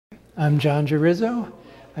I'm John Giarrizzo.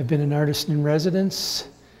 I've been an artist in residence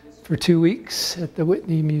for 2 weeks at the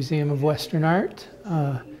Whitney Museum of Western Art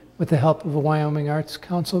with the help of a Wyoming Arts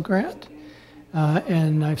Council grant.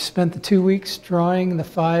 And I've spent the 2 weeks drawing the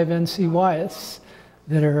 5 NC Wyeths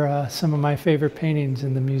that are some of my favorite paintings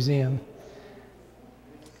in the museum.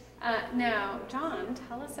 Now, John,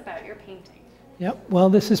 tell us about your painting. Yep, well,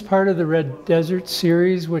 this is part of the Red Desert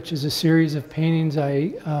series, which is a series of paintings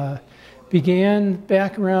I began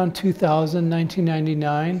back around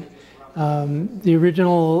 1999. The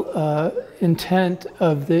original intent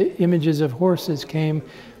of the images of horses came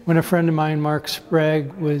when a friend of mine, Mark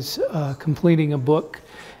Sprague, was completing a book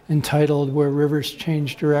entitled Where Rivers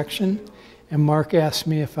Change Direction. And Mark asked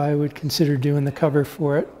me if I would consider doing the cover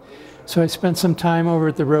for it. So I spent some time over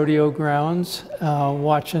at the rodeo grounds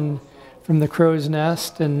watching from the crow's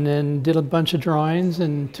nest, and then did a bunch of drawings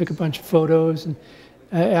and took a bunch of photos. And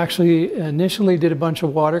I actually initially did a bunch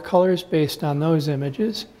of watercolors based on those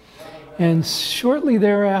images. And shortly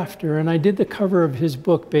thereafter, and I did the cover of his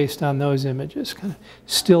book based on those images, kind of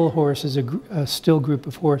still horses, a still group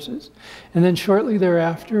of horses. And then shortly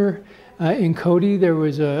thereafter, in Cody, there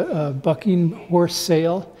was a bucking horse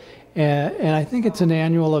sale. And I think it's an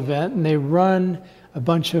annual event, and they run a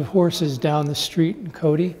bunch of horses down the street in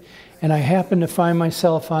Cody. And I happened to find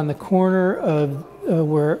myself on the corner of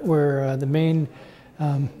where the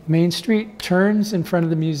Main Street turns in front of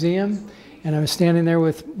the museum, and I was standing there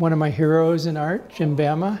with one of my heroes in art, Jim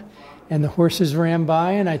Bama, and the horses ran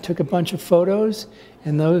by, and I took a bunch of photos,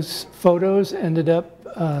 and those photos ended up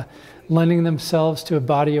lending themselves to a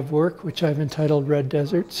body of work, which I've entitled Red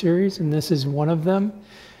Desert Series, and this is one of them.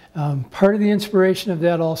 Part of the inspiration of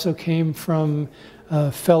that also came from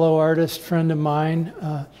a fellow artist friend of mine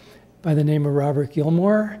by the name of Robert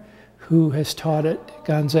Gilmore, who has taught at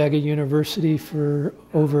Gonzaga University for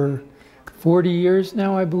over 40 years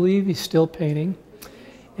now, I believe. He's still painting.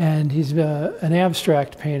 And he's an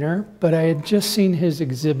abstract painter, but I had just seen his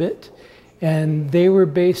exhibit, and they were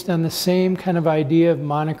based on the same kind of idea of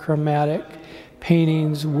monochromatic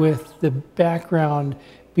paintings with the background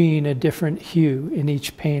being a different hue in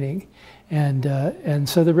each painting. And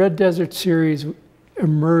so the Red Desert series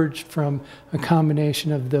emerged from a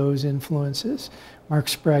combination of those influences, Mark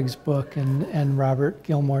Sprague's book and Robert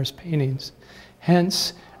Gilmore's paintings,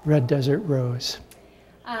 hence Red Desert Rose.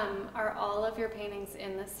 Are all of your paintings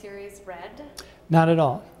in this series red? Not at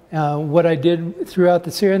all. What I did throughout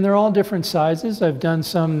the series, and they're all different sizes. I've done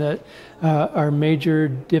some that are major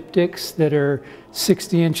diptychs that are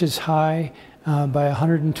 60 inches high by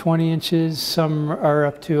 120 inches. Some are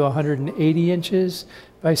up to 180 inches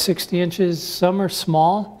by 60 inches. Some are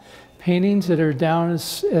small paintings that are down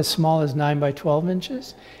as small as 9 by 12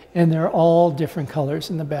 inches. And they're all different colors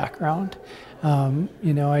in the background.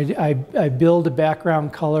 You know, I build a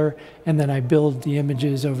background color, and then I build the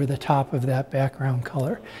images over the top of that background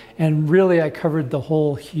color. And really, I covered the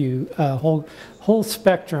whole hue, whole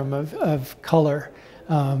spectrum of color.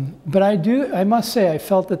 But I must say, I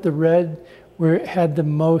felt that the red had the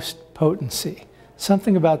most potency.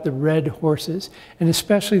 Something about the red horses, and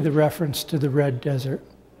especially the reference to the Red Desert,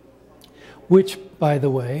 which, by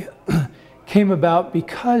the way, came about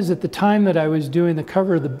because at the time that I was doing the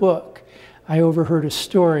cover of the book, I overheard a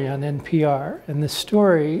story on NPR, and the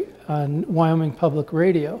story on Wyoming Public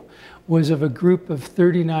Radio was of a group of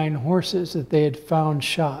 39 horses that they had found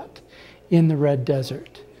shot in the Red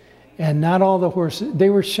Desert. And not all the horses,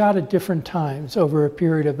 they were shot at different times over a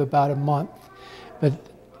period of about a month, but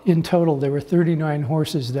in total there were 39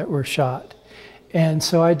 horses that were shot. And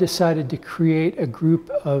so I decided to create a group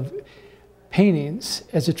of paintings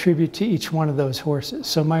as a tribute to each one of those horses.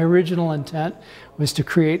 So my original intent was to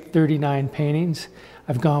create 39 paintings.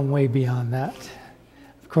 I've gone way beyond that.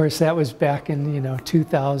 Of course, that was back in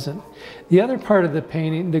 2000. The other part of the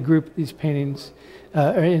painting, the group, these paintings,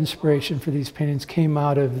 or inspiration for these paintings came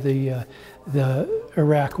out of the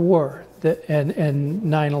Iraq War and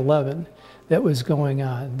 9/11 that was going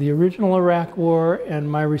on. The original Iraq War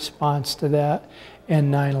and my response to that,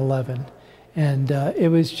 and 9/11. And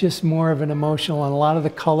it was just more of an emotional, and a lot of the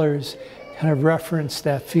colors kind of referenced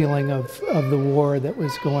that feeling of the war that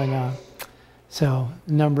was going on. So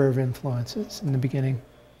a number of influences in the beginning.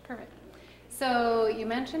 Perfect. So you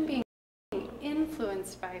mentioned being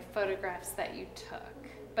influenced by photographs that you took,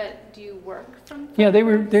 but do you work from photographs? Yeah,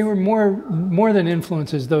 they were more than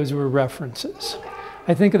influences, those were references. Okay.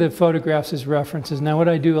 I think of the photographs as references. Now what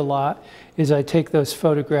I do a lot is I take those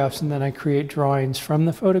photographs and then I create drawings from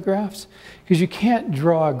the photographs, because you can't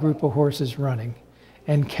draw a group of horses running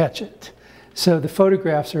and catch it. So the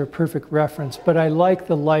photographs are a perfect reference, but I like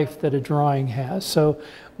the life that a drawing has. So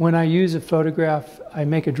when I use a photograph, I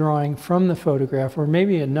make a drawing from the photograph, or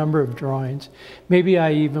maybe a number of drawings. Maybe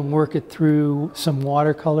I even work it through some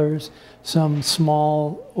watercolors, some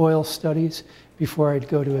small oil studies before I'd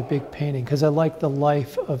go to a big painting, because I like the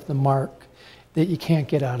life of the mark that you can't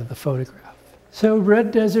get out of the photograph. So Red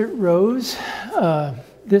Desert Rose,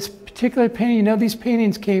 this particular painting, you know, these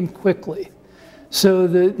paintings came quickly. So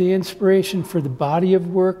the inspiration for the body of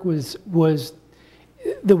work was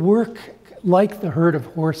the work, like the herd of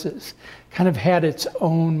horses, kind of had its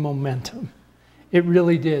own momentum. It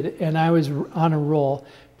really did, and I was on a roll.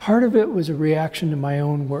 Part of it was a reaction to my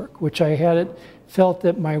own work, which I felt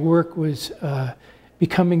that my work was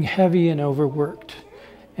becoming heavy and overworked.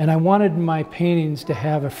 And I wanted my paintings to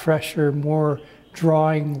have a fresher, more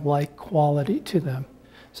drawing-like quality to them.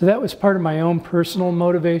 So that was part of my own personal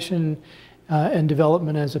motivation and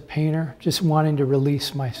development as a painter, just wanting to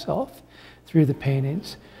release myself through the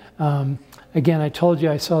paintings. Again, I told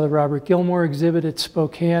you I saw the Robert Gilmore exhibit at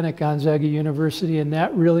Spokane at Gonzaga University, and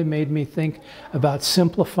that really made me think about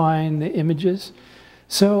simplifying the images.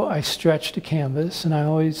 So I stretched a canvas, and I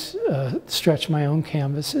always stretch my own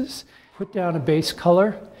canvases. Put down a base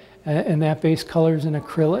color, and that base color is an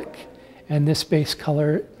acrylic, and this base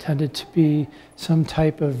color tended to be some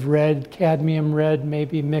type of red, cadmium red,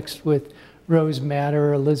 maybe mixed with rose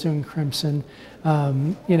madder or alizarin crimson.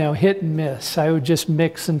 You know, hit and miss. I would just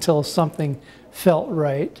mix until something felt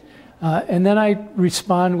right. And then I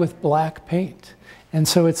respond with black paint. And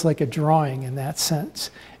so it's like a drawing in that sense.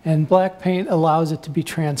 And black paint allows it to be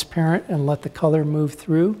transparent and let the color move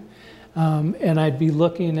through. And I'd be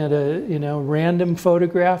looking at a random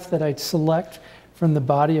photograph that I'd select from the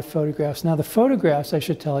body of photographs. Now the photographs, I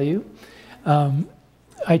should tell you,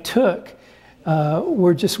 I took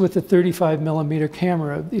were just with a 35mm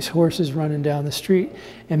camera of these horses running down the street.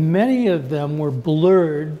 And many of them were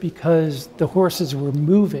blurred because the horses were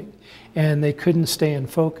moving and they couldn't stay in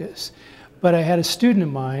focus. But I had a student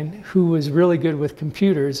of mine who was really good with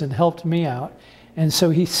computers and helped me out. And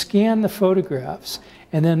so he scanned the photographs.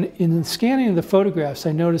 And then in scanning of the photographs,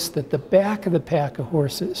 I noticed that the back of the pack of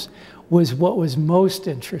horses was what was most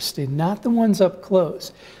interesting, not the ones up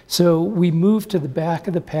close. So we moved to the back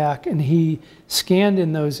of the pack, and he scanned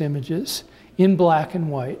in those images in black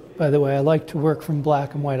and white. By the way, I like to work from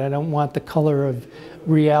black and white. I don't want the color of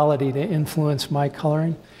reality to influence my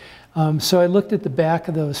coloring. So I looked at the back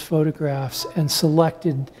of those photographs and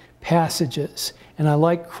selected passages, and I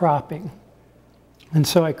like cropping. And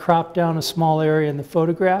so I cropped down a small area in the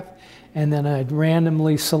photograph, and then I'd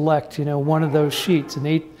randomly select, one of those sheets,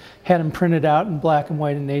 and had them printed out in black and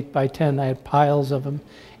white in 8x10. I had piles of them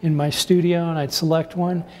in my studio, and I'd select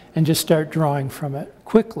one and just start drawing from it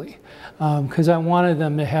quickly, because I wanted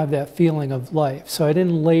them to have that feeling of life. So I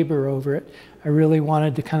didn't labor over it. I really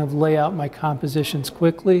wanted to kind of lay out my compositions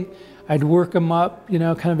quickly. I'd work them up,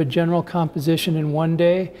 kind of a general composition in one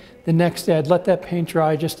day. The next day, I'd let that paint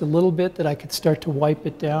dry just a little bit that I could start to wipe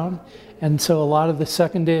it down. And so a lot of the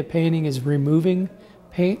second day of painting is removing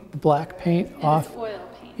paint, the black paint, off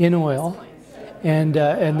in oil, and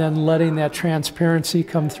then letting that transparency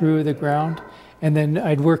come through the ground. And then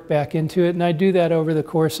I'd work back into it, and I'd do that over the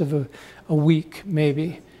course of a week,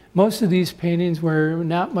 maybe. Most of these paintings were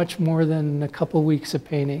not much more than a couple weeks of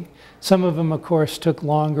painting. Some of them, of course, took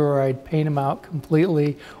longer, or I'd paint them out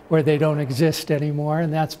completely, or they don't exist anymore,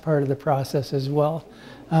 and that's part of the process as well.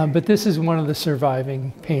 But this is one of the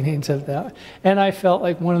surviving paintings of that. And I felt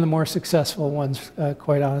like one of the more successful ones,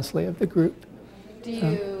 quite honestly, of the group. Do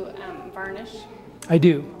you varnish? I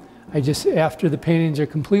do. After the paintings are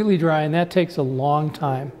completely dry, and that takes a long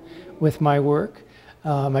time with my work.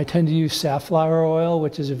 I tend to use safflower oil,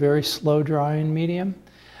 which is a very slow drying medium,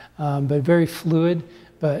 but very fluid.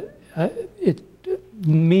 But it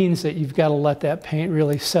means that you've got to let that paint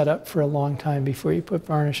really set up for a long time before you put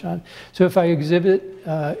varnish on. So if I exhibit,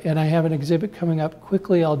 and I have an exhibit coming up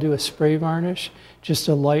quickly, I'll do a spray varnish, just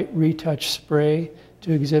a light retouch spray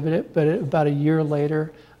to exhibit it. But about a year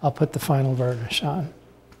later, I'll put the final varnish on,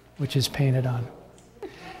 which is painted on.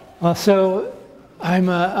 Well, so I'm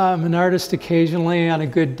an artist occasionally on a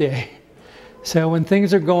good day. So when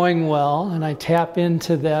things are going well and I tap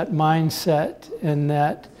into that mindset and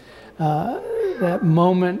that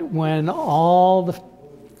moment when all the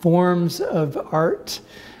forms of art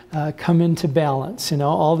come into balance,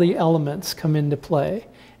 all the elements come into play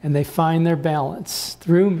and they find their balance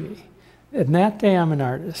through me. And that day I'm an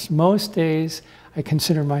artist. Most days I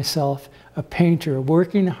consider myself a painter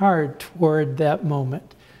working hard toward that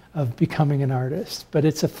moment of becoming an artist, but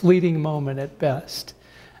it's a fleeting moment at best.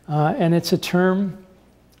 And it's a term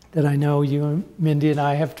that I know you, Mindy, and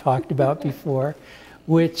I have talked about before,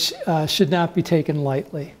 which should not be taken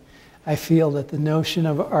lightly. I feel that the notion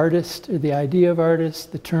of artist, or the idea of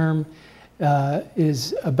artist, the term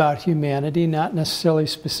is about humanity, not necessarily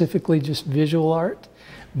specifically just visual art,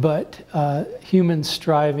 but humans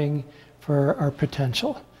striving for our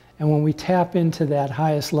potential. And when we tap into that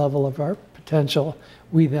highest level of our potential,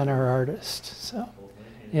 we then are artists. So,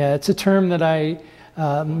 yeah, it's a term that I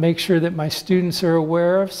make sure that my students are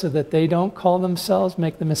aware of so that they don't call themselves,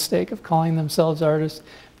 make the mistake of calling themselves artists,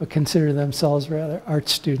 but consider themselves rather art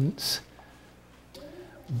students.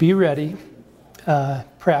 Be ready,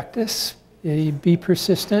 practice, be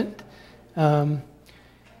persistent.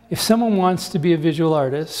 If someone wants to be a visual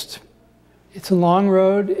artist, it's a long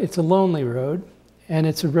road, it's a lonely road, and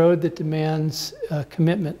it's a road that demands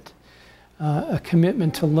commitment. A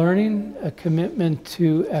commitment to learning, a commitment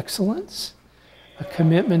to excellence, a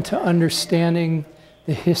commitment to understanding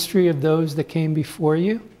the history of those that came before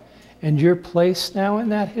you, and your place now in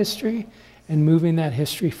that history, and moving that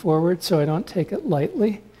history forward, so I don't take it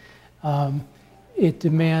lightly. It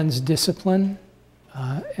demands discipline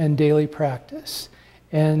and daily practice,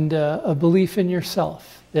 and a belief in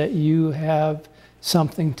yourself that you have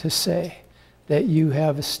something to say, that you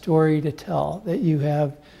have a story to tell, that you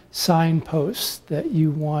have signposts that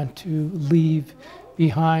you want to leave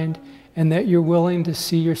behind, and that you're willing to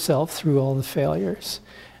see yourself through all the failures.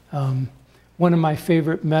 One of my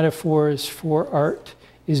favorite metaphors for art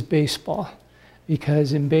is baseball,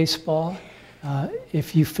 because in baseball,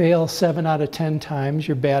 if you fail 7 out of 10 times,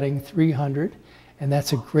 you're batting 300, and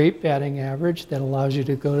that's a great batting average that allows you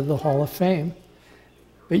to go to the Hall of Fame.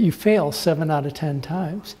 But you fail 7 out of 10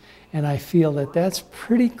 times. And I feel that that's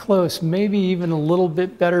pretty close, maybe even a little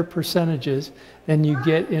bit better percentages than you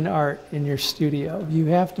get in art in your studio. You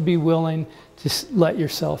have to be willing to let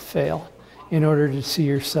yourself fail in order to see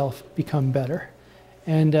yourself become better.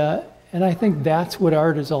 And I think that's what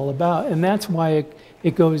art is all about. And that's why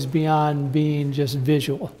it goes beyond being just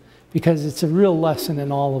visual, because it's a real lesson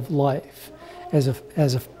in all of life. As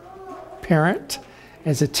a parent,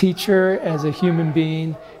 as a teacher, as a human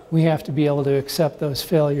being, we have to be able to accept those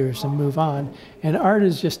failures and move on. And art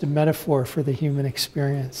is just a metaphor for the human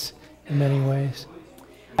experience in many ways.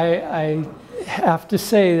 I have to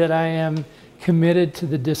say that I am committed to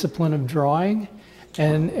the discipline of drawing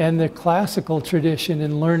and the classical tradition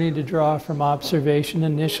in learning to draw from observation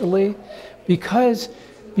initially, because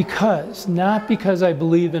not because I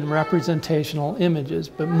believe in representational images,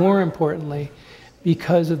 but more importantly,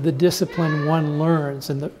 because of the discipline one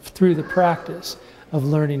learns through the practice of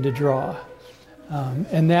learning to draw.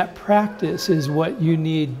 And that practice is what you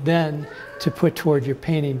need then to put toward your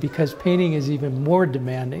painting, because painting is even more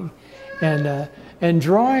demanding. And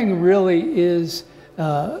drawing really is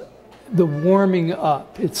the warming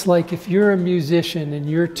up. It's like if you're a musician and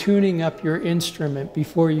you're tuning up your instrument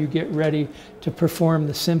before you get ready to perform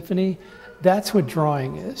the symphony, that's what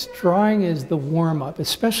drawing is. Drawing is the warm-up,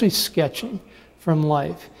 especially sketching from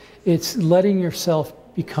life. It's letting yourself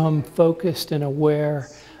become focused and aware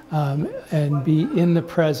and be in the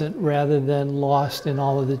present rather than lost in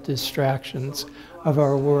all of the distractions of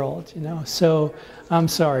our world, you know. So I'm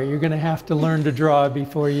sorry, you're going to have to learn to draw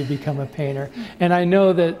before you become a painter. And I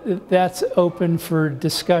know that that's open for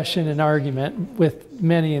discussion and argument with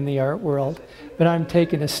many in the art world, but I'm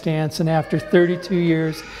taking a stance, and after 32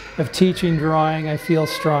 years of teaching drawing, I feel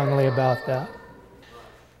strongly about that.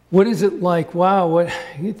 What is it like? Wow,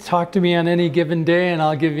 you talk to me on any given day and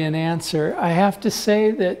I'll give you an answer. I have to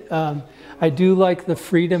say that I do like the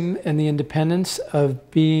freedom and the independence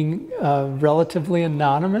of being relatively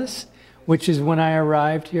anonymous, which is when I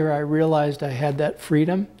arrived here, I realized I had that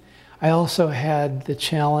freedom. I also had the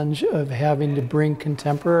challenge of having to bring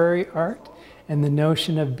contemporary art and the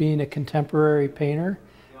notion of being a contemporary painter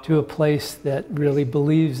to a place that really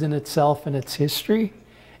believes in itself and its history,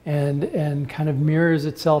 and kind of mirrors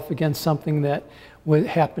itself against something that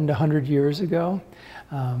happened 100 years ago.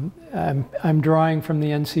 I'm drawing from the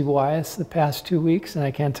NCYS the past 2 weeks, and I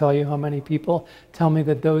can't tell you how many people tell me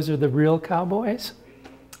that those are the real cowboys.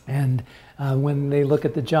 And when they look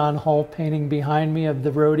at the John Hull painting behind me of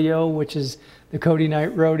the rodeo, which is the Cody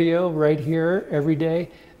Night Rodeo right here every day,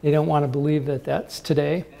 they don't want to believe that that's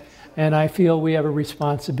today. And I feel we have a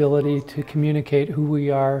responsibility to communicate who we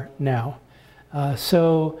are now.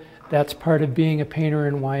 So that's part of being a painter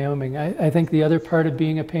in Wyoming. I think the other part of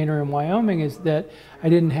being a painter in Wyoming is that I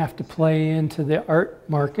didn't have to play into the art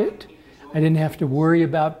market. I didn't have to worry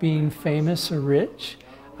about being famous or rich.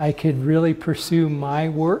 I could really pursue my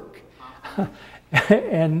work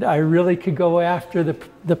and I really could go after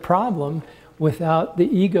the problem without the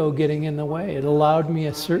ego getting in the way. It allowed me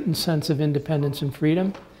a certain sense of independence and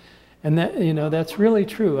freedom. And that, you know, that's really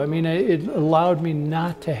true. I mean, it allowed me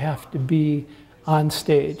not to have to be on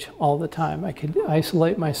stage all the time. I could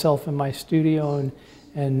isolate myself in my studio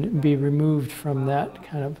and be removed from that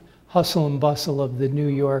kind of hustle and bustle of the New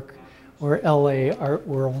York or LA art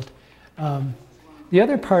world. The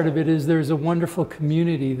other part of it is there's a wonderful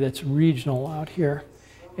community that's regional out here.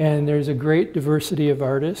 And there's a great diversity of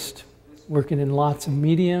artists working in lots of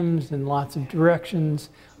mediums and lots of directions,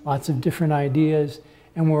 lots of different ideas,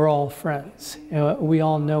 and we're all friends. We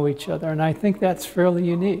all know each other, and I think that's fairly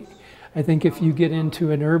unique. I think if you get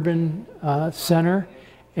into an urban center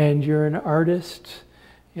and you're an artist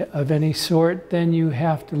of any sort, then you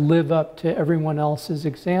have to live up to everyone else's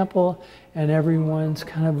example, and everyone's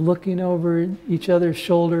kind of looking over each other's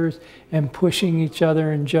shoulders and pushing each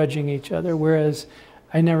other and judging each other, whereas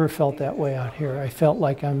I never felt that way out here. I felt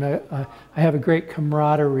like I have a great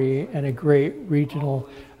camaraderie and a great regional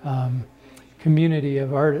community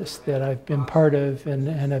of artists that I've been part of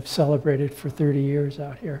and have celebrated for 30 years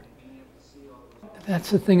out here.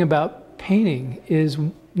 That's the thing about painting is,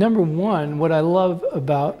 number one, what I love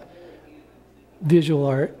about visual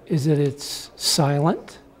art is that it's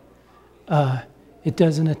silent. It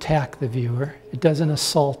doesn't attack the viewer. It doesn't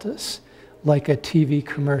assault us like a TV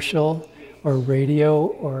commercial or radio,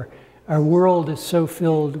 or our world is so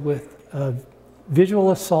filled with visual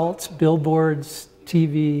assaults, billboards,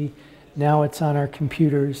 TV, now it's on our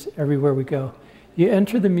computers everywhere we go. You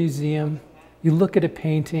enter the museum, you look at a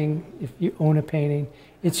painting, if you own a painting,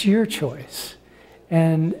 it's your choice.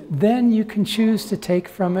 And then you can choose to take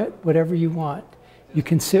from it whatever you want. You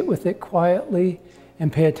can sit with it quietly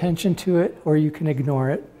and pay attention to it, or you can ignore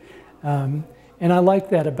it. And I like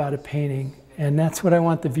that about a painting. And that's what I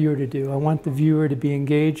want the viewer to do. I want the viewer to be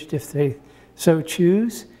engaged if they so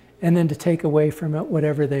choose, and then to take away from it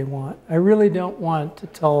whatever they want. I really don't want to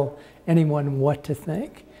tell anyone what to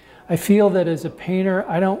think. I feel that as a painter,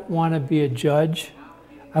 I don't want to be a judge.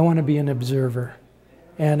 I want to be an observer,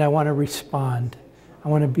 and I want to respond. I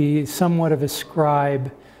want to be somewhat of a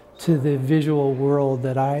scribe to the visual world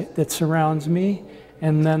that surrounds me,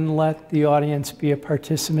 and then let the audience be a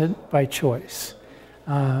participant by choice.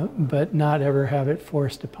 But not ever have it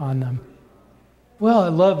forced upon them. Well, I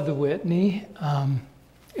love the Whitney.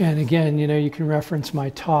 And again, you know, you can reference my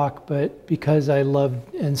talk, but because I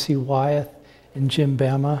loved N.C. Wyeth and Jim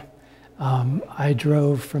Bama, I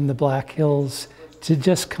drove from the Black Hills to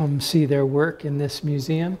just come see their work in this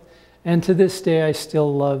museum. And to this day, I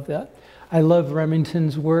still love that. I love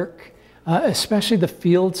Remington's work, especially the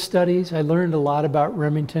field studies. I learned a lot about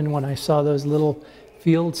Remington when I saw those little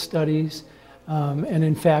field studies. And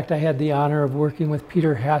in fact, I had the honor of working with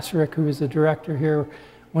Peter Hasserick, who was the director here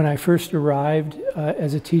when I first arrived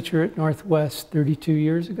as a teacher at Northwest 32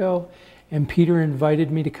 years ago. And Peter invited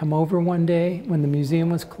me to come over one day when the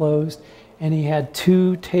museum was closed, and he had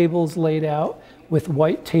 2 tables laid out with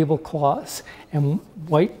white tablecloths and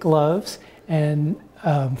white gloves, and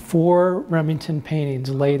 4 Remington paintings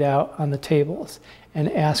laid out on the tables, and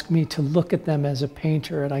asked me to look at them as a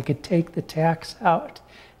painter, and I could take the tacks out,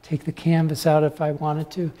 take the canvas out if I wanted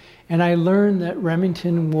to. And I learned that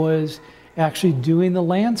Remington was actually doing the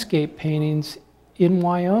landscape paintings in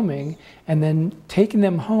Wyoming and then taking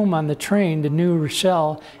them home on the train to New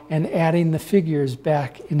Rochelle and adding the figures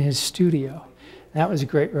back in his studio. That was a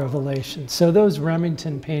great revelation. So those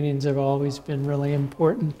Remington paintings have always been really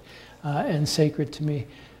important and sacred to me.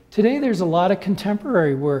 Today there's a lot of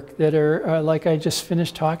contemporary work that are like I just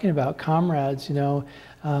finished talking about, comrades, you know,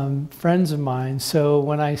 friends of mine. So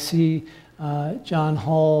when I see John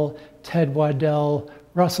Hull, Ted Waddell,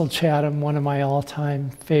 Russell Chatham, one of my all-time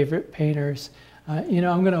favorite painters, you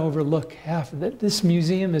know, I'm going to overlook half of it. This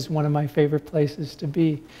museum is one of my favorite places to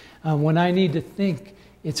be. When I need to think,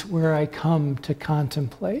 it's where I come to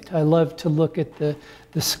contemplate. I love to look at the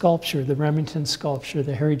sculpture, the Remington sculpture,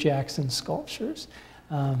 the Harry Jackson sculptures.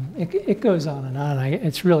 It goes on and on.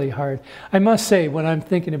 It's really hard. I must say, when I'm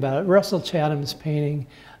thinking about it, Russell Chatham's painting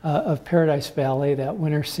of Paradise Valley, that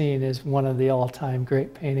winter scene, is one of the all-time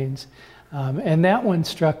great paintings. And that one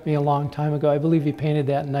struck me a long time ago. I believe he painted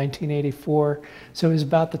that in 1984. So it was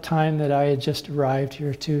about the time that I had just arrived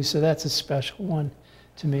here too. So that's a special one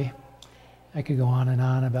to me. I could go on and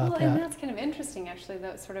on about that. Well, and that's kind of interesting, actually,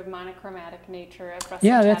 that sort of monochromatic nature of Russell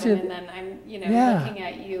Chatham. And then I'm, you know, looking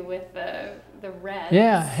at you with the red.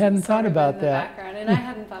 Yeah, hadn't thought about that. Background, and I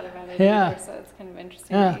hadn't thought about it either, so it's kind of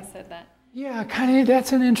interesting that you said that. Yeah, kind of.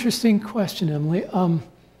 That's an interesting question, Emily.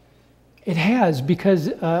 It has, because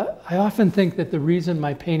I often think that the reason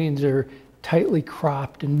my paintings are tightly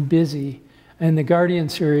cropped and busy, and the Guardian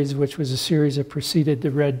series, which was a series that preceded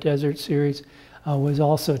the Red Desert series, was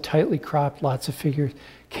also tightly cropped, lots of figures,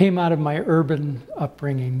 came out of my urban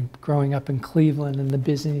upbringing, growing up in Cleveland and the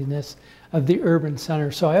busyness of the urban center.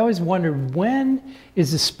 So I always wondered, when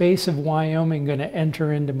is the space of Wyoming going to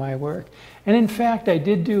enter into my work? And in fact, I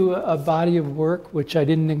did do a body of work, which I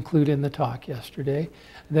didn't include in the talk yesterday,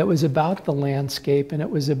 that was about the landscape, and it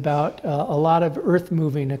was about a lot of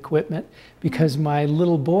earth-moving equipment, because my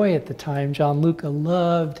little boy at the time, John Luca,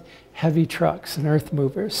 loved heavy trucks and earth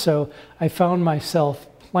movers. So I found myself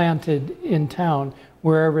planted in town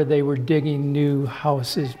wherever they were digging new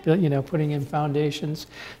houses, putting in foundations.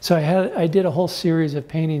 So I did a whole series of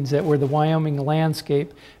paintings that were the Wyoming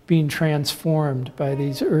landscape being transformed by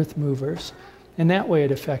these earth movers. And that way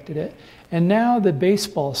it affected it. And now the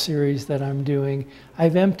baseball series that I'm doing,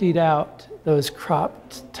 I've emptied out those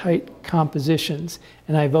cropped tight compositions,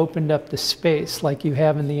 and I've opened up the space like you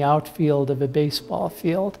have in the outfield of a baseball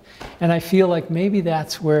field. And I feel like maybe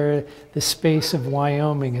that's where the space of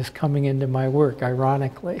Wyoming is coming into my work,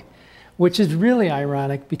 ironically, which is really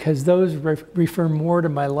ironic because those refer more to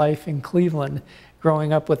my life in Cleveland,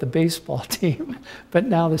 growing up with a baseball team, but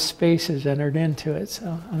now the space has entered into it.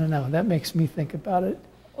 So I don't know, that makes me think about it.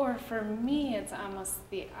 Or for me, it's almost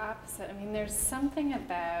the opposite. I mean, there's something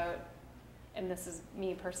about, and this is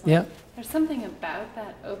me personally, yeah. There's something about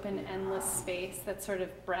that open, endless space that's sort of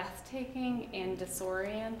breathtaking and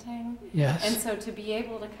disorienting. Yes. And so to be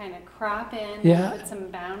able to kind of crop in yeah. and put some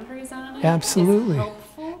boundaries on it absolutely. Is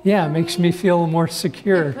helpful. Yeah, it makes me feel more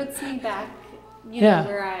secure. It puts me back, yeah.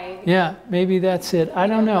 where I... Yeah, maybe that's it. I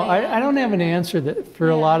don't know. I don't have an answer for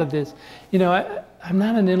a lot of this. I'm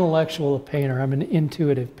not an intellectual painter. I'm an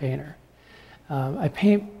intuitive painter. I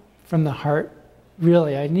paint from the heart.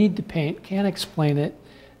 Really, I need to paint. Can't explain it.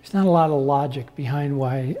 There's not a lot of logic behind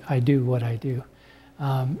why I do what I do.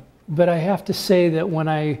 But I have to say that when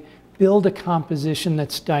I build a composition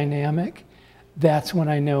that's dynamic, that's when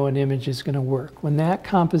I know an image is going to work. When that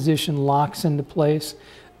composition locks into place,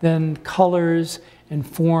 then colors and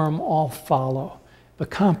form all follow.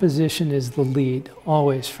 But composition is the lead,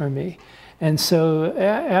 always for me. And so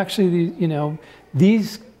actually,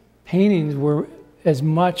 these paintings were as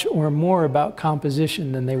much or more about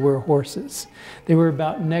composition than they were horses. They were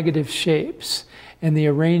about negative shapes and the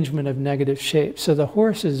arrangement of negative shapes. So the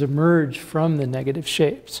horses emerge from the negative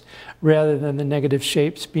shapes rather than the negative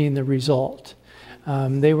shapes being the result.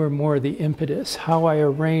 They were more the impetus, how I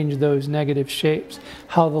arranged those negative shapes,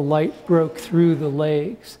 how the light broke through the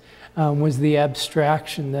legs was the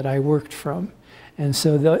abstraction that I worked from. And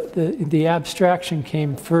so the abstraction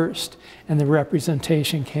came first and the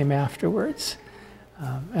representation came afterwards.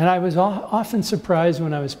 And I was often surprised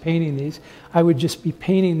when I was painting these. I would just be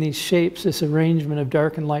painting these shapes, this arrangement of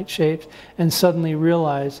dark and light shapes, and suddenly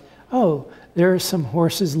realize, oh, there are some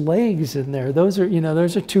horses' legs in there. Those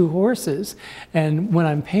are two horses. And when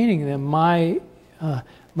I'm painting them, my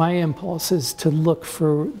impulse is to look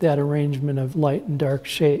for that arrangement of light and dark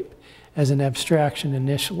shape as an abstraction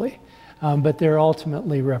initially. But they're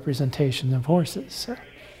ultimately representation of horses. So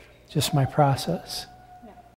just my process.